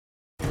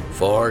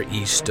Far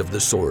east of the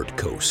Sword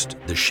Coast,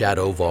 the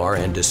Shadowvar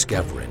and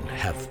Discoverin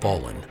have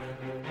fallen.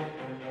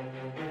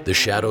 The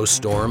Shadow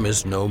Storm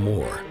is no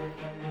more.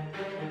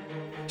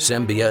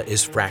 Sembia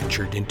is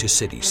fractured into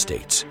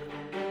city-states.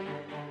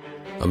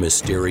 A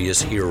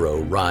mysterious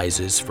hero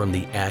rises from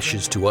the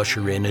ashes to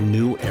usher in a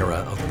new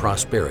era of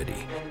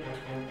prosperity.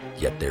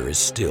 Yet there is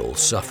still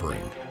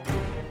suffering.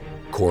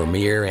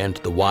 Cormyr and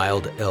the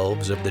wild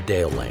elves of the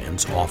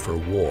Dalelands offer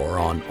war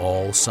on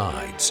all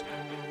sides.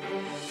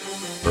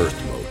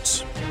 Earth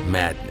motes,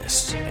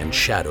 madness, and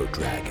shadow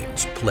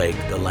dragons plague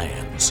the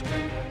lands.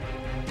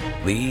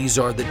 These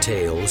are the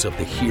tales of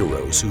the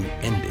heroes who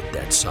ended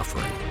that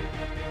suffering.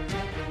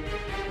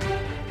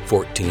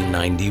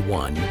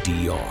 1491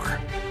 DR,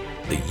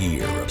 the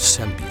year of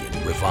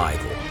Sembian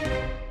revival.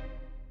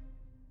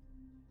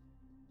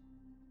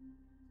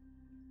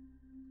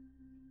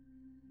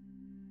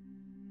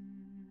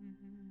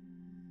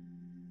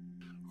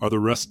 Are the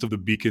rest of the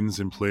beacons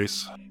in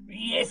place?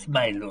 Yes,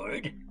 my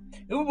lord.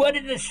 One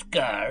in the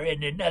Scar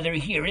and another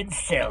here in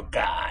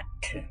Selgot.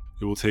 It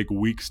will take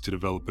weeks to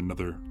develop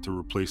another to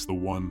replace the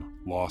one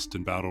lost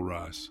in Battle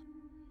Rise.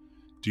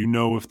 Do you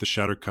know if the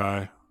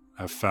Shatterkai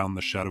have found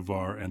the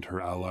Shadowvar and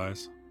her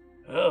allies?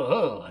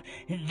 Oh,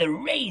 the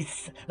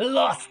Wraith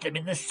lost them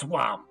in the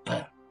swamp.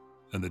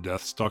 And the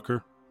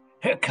Deathstalker?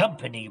 Her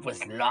company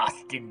was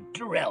lost in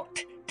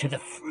Drelt to the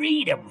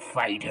Freedom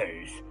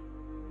Fighters.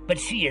 But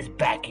she is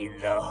back in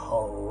the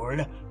hole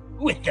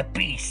with the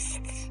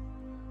beasts.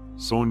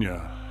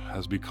 Sonia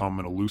has become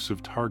an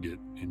elusive target,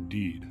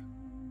 indeed.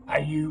 Are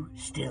you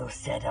still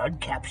set on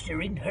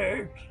capturing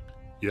her?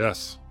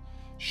 Yes,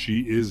 she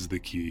is the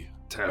key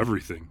to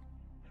everything.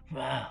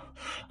 Well,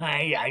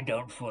 I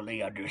don't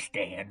fully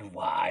understand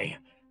why.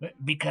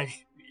 Because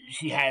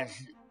she has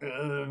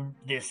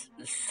this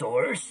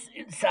source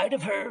inside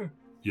of her?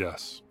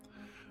 Yes.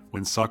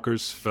 When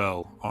suckers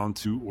fell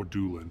onto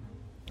Ordulan,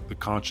 the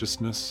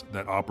consciousness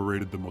that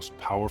operated the most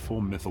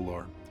powerful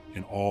Mythallar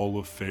in all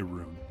of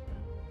Faerun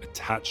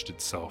attached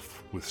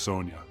itself with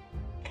Sonia.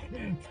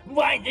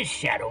 Why the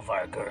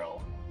Shadowvar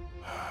girl?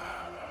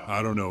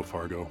 I don't know,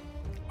 Fargo.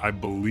 I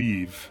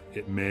believe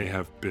it may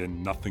have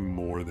been nothing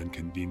more than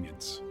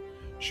convenience.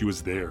 She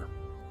was there,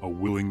 a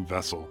willing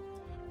vessel,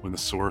 when the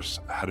Source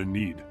had a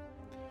need.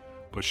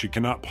 But she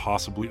cannot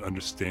possibly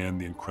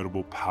understand the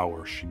incredible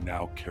power she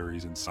now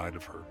carries inside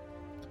of her,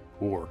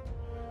 or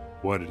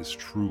what it is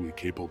truly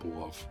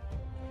capable of.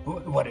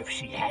 What if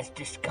she has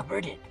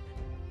discovered it?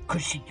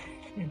 Could she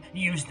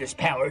use this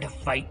power to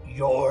fight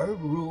your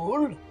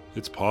rule?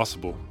 It's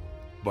possible,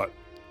 but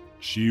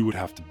she would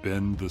have to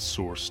bend the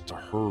Source to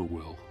her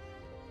will.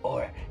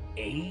 Or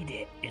aid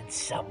it in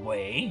some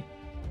way?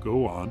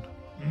 Go on.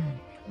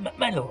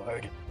 My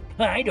lord,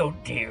 I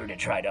don't dare to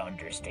try to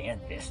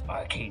understand this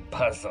arcane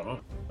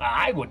puzzle.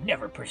 I would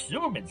never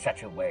presume in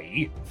such a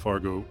way.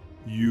 Fargo,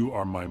 you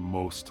are my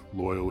most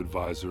loyal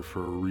advisor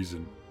for a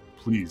reason.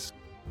 Please,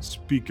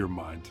 speak your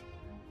mind.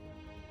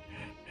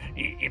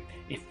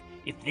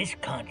 If this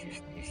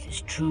consciousness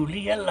is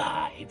truly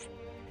alive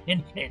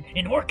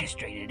and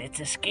orchestrated its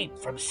escape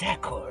from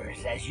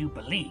Sakors, as you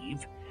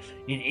believe,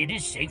 it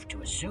is safe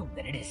to assume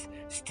that it is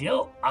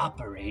still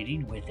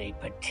operating with a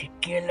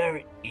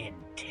particular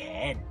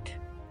intent,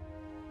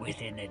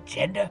 with an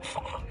agenda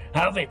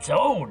of its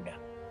own.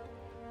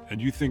 And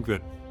you think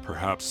that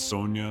perhaps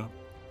Sonia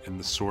and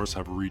the Source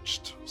have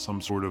reached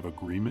some sort of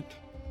agreement?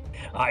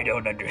 I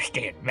don't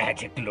understand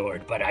magic,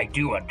 Lord, but I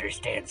do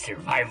understand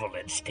survival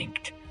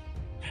instinct.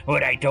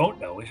 What I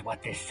don't know is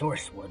what this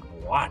Source would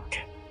want,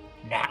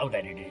 now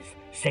that it is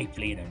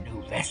safely in a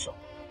new vessel.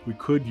 We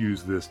could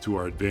use this to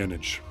our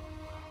advantage.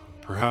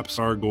 Perhaps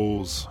our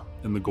goals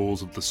and the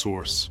goals of the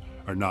Source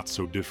are not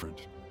so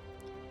different.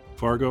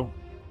 Fargo,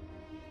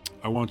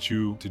 I want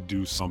you to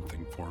do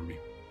something for me.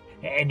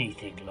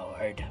 Anything,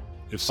 Lord.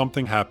 If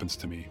something happens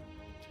to me,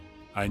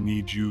 I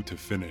need you to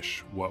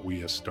finish what we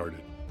have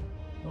started.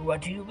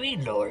 What do you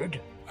mean, Lord?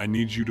 I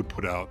need you to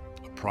put out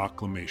a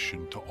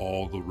proclamation to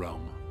all the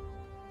realm.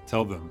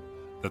 Tell them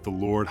that the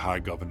Lord High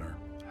Governor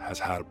has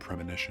had a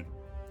premonition,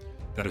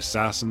 that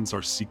assassins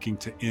are seeking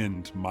to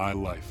end my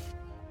life,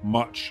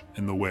 much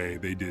in the way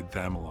they did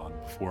Thamelon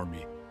before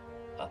me.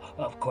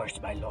 Of course,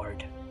 my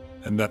lord.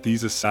 And that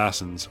these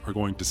assassins are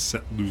going to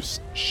set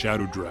loose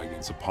shadow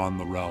dragons upon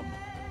the realm.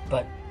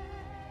 But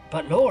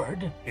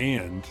Lord...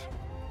 And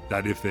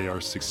that if they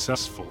are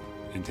successful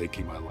in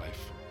taking my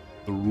life,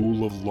 the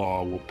rule of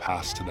law will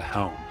pass to the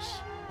Hounds,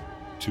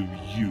 to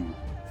you,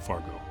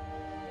 Fargo.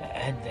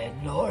 And then,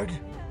 Lord,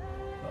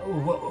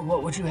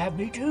 what would you have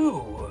me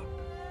do?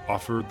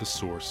 Offer the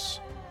Source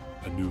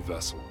a new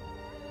vessel,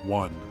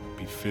 one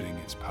befitting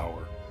its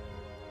power.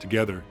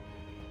 Together,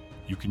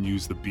 you can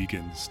use the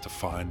beacons to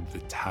find the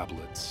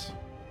tablets,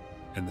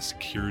 and the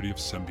security of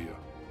Sembia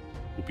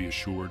will be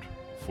assured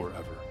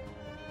forever.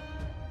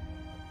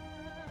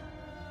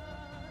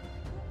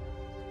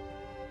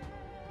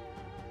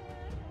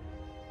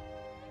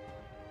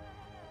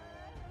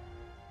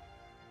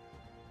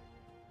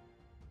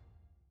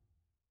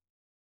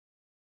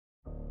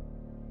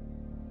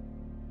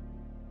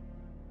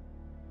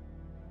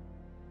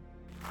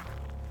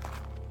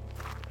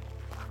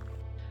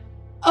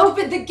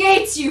 Open the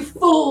gates, you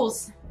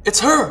fools! It's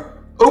her!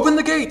 Open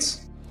the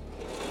gates!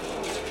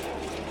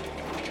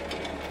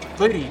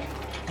 Lady,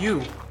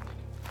 you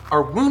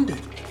are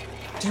wounded.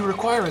 Do you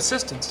require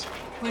assistance?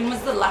 When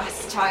was the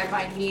last time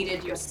I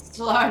needed your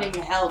slarning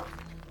help?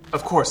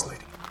 Of course,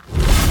 lady.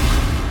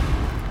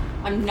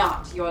 I'm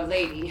not your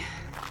lady.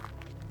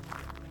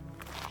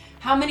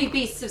 How many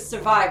beasts have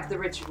survived the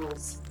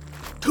rituals?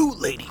 2,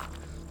 lady.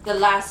 The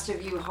last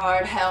of you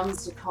hard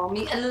helms to call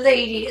me a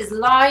lady is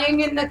lying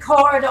in the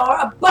corridor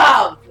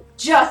above.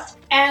 Just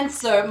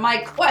answer my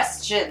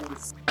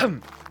questions.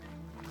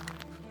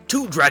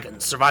 2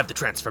 dragons survived the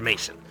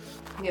transformation.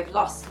 We have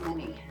lost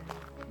many,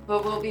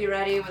 but we'll be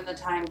ready when the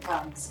time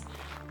comes.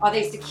 Are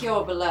they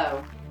secure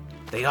below?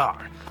 They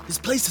are. This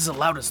place has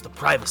allowed us the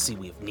privacy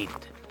we have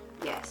needed.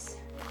 Yes.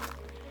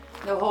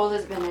 The hold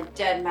has been a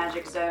dead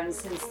magic zone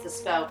since the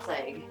spell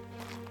plague.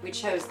 We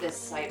chose this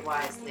site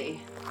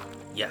wisely.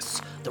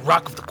 Yes, the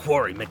rock of the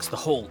quarry makes the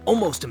hole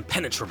almost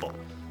impenetrable.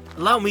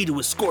 Allow me to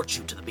escort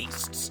you to the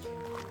beasts.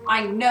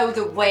 I know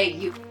the way,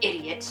 you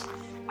idiot.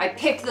 I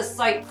picked the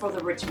site for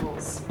the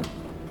rituals.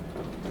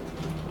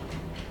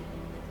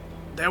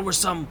 There were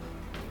some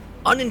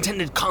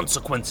unintended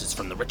consequences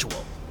from the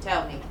ritual.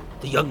 Tell me.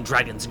 The young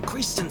dragons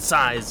increased in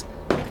size,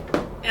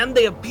 and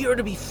they appear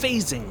to be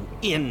phasing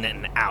in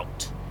and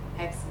out.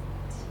 Excellent.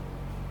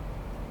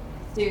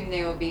 Soon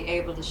they will be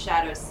able to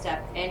shadow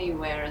step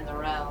anywhere in the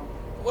realm.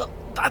 Well,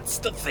 that's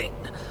the thing.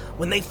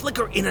 When they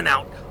flicker in and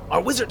out, our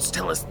wizards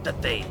tell us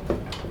that they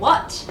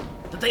What?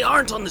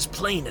 aren't on this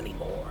plane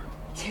anymore.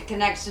 The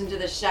connection to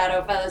the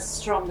Shadowfell is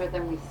stronger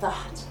than we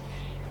thought.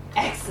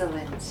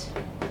 Excellent.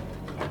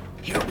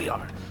 Here we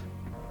are.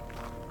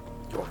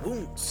 Your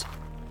wounds.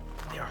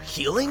 They are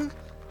healing?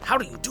 How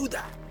do you do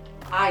that?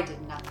 I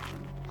did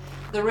nothing.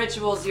 The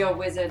rituals your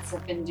wizards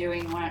have been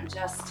doing weren't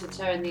just to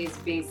turn these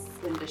beasts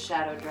into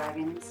shadow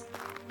dragons.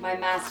 My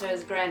master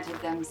has granted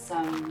them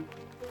some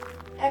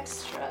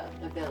extra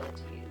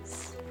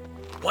abilities.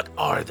 What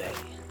are they?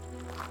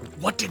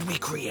 What did we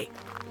create?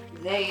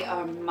 They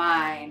are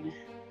mine.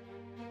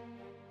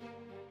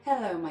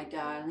 Hello, my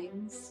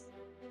darlings.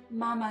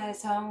 Mama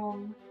is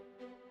home.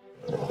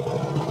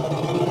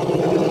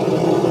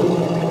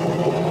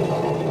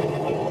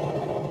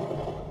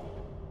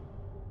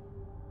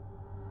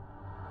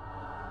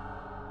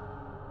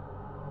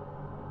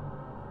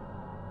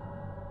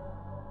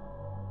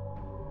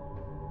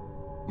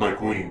 My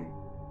queen,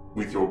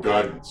 with your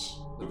guidance,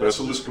 the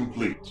vessel is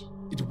complete.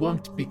 It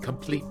won't be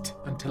complete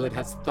until it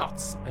has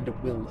thoughts and a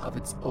will of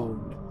its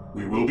own.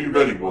 We will be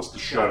ready once the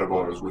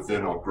Shadowbar is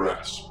within our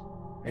grasp.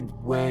 And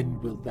when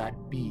will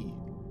that be?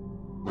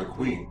 My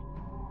queen,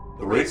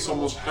 the Wraiths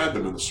almost had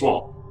them in the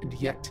swamp. And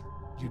yet,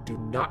 you do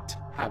not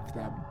have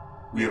them.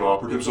 We have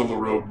operatives on the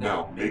road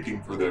now,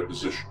 making for their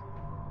position.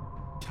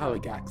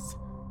 Caligax,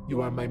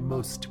 you are my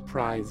most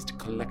prized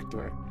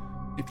collector.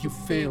 If you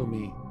fail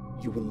me,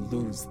 you will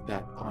lose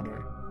that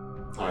honor.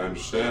 I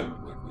understand,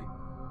 my queen.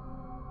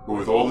 But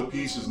with all the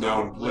pieces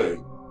now in play,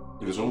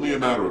 it is only a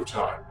matter of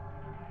time.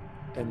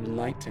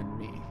 Enlighten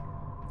me.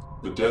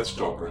 The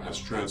Deathstalker has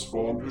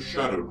transformed to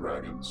shadow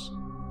dragons.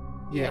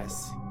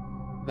 Yes,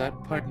 that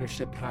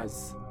partnership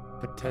has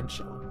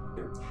potential.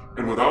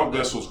 And with our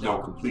vessels now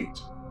complete,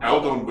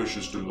 Aldon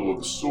wishes to lure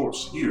the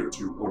source here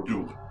to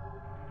Ordula.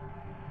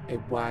 A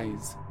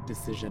wise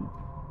decision.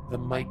 The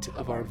might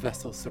of our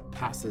vessel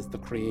surpasses the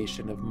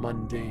creation of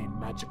mundane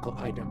magical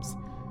items.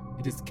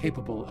 It is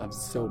capable of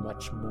so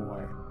much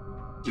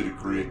more. Did it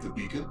create the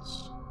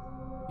beacons?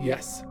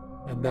 Yes,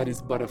 and that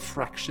is but a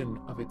fraction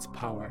of its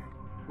power.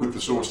 With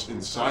the source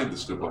inside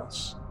this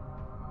device,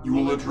 you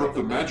will interrupt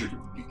the magic of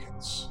the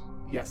beacons,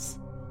 Yes,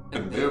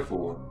 and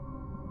therefore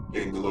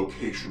gain the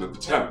location of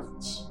the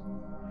tablets.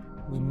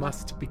 we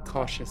must be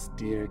cautious,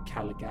 dear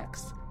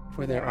Caligax,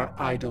 for there are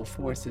idle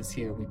forces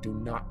here we do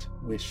not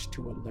wish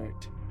to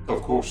alert.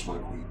 Of course, my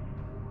queen.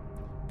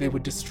 They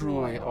would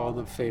destroy all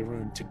of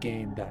Faerun to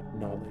gain that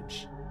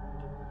knowledge.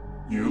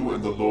 You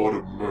and the Lord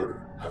of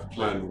Murder have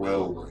planned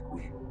well, my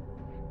queen.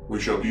 We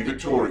shall be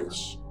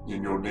victorious,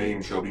 and your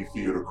name shall be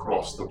feared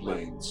across the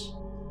plains.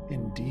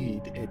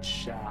 Indeed, it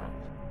shall.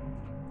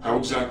 How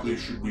exactly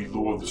should we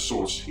lure the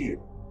source here?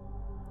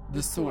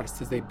 The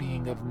Source is a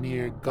being of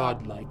near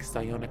godlike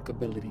psionic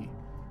ability.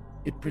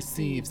 It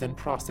perceives and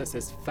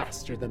processes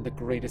faster than the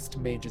greatest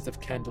mages of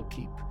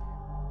Candlekeep.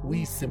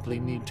 We simply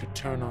need to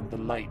turn on the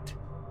light,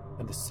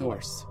 and the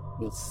Source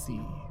will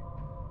see.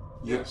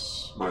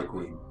 Yes, my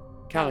queen.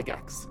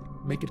 Caligax,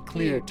 make it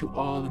clear to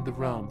all in the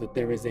realm that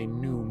there is a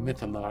new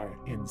Mythalar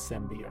in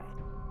Sembia.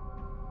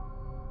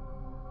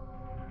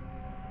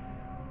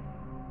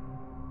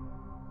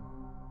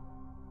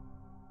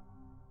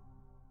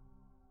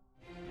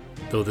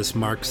 Though this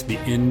marks the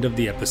end of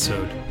the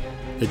episode,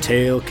 the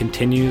tale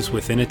continues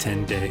within a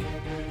 10-day.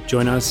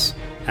 Join us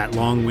at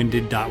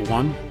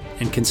longwinded.one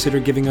and consider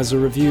giving us a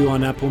review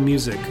on Apple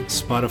Music,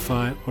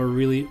 Spotify, or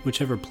really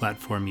whichever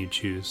platform you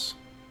choose.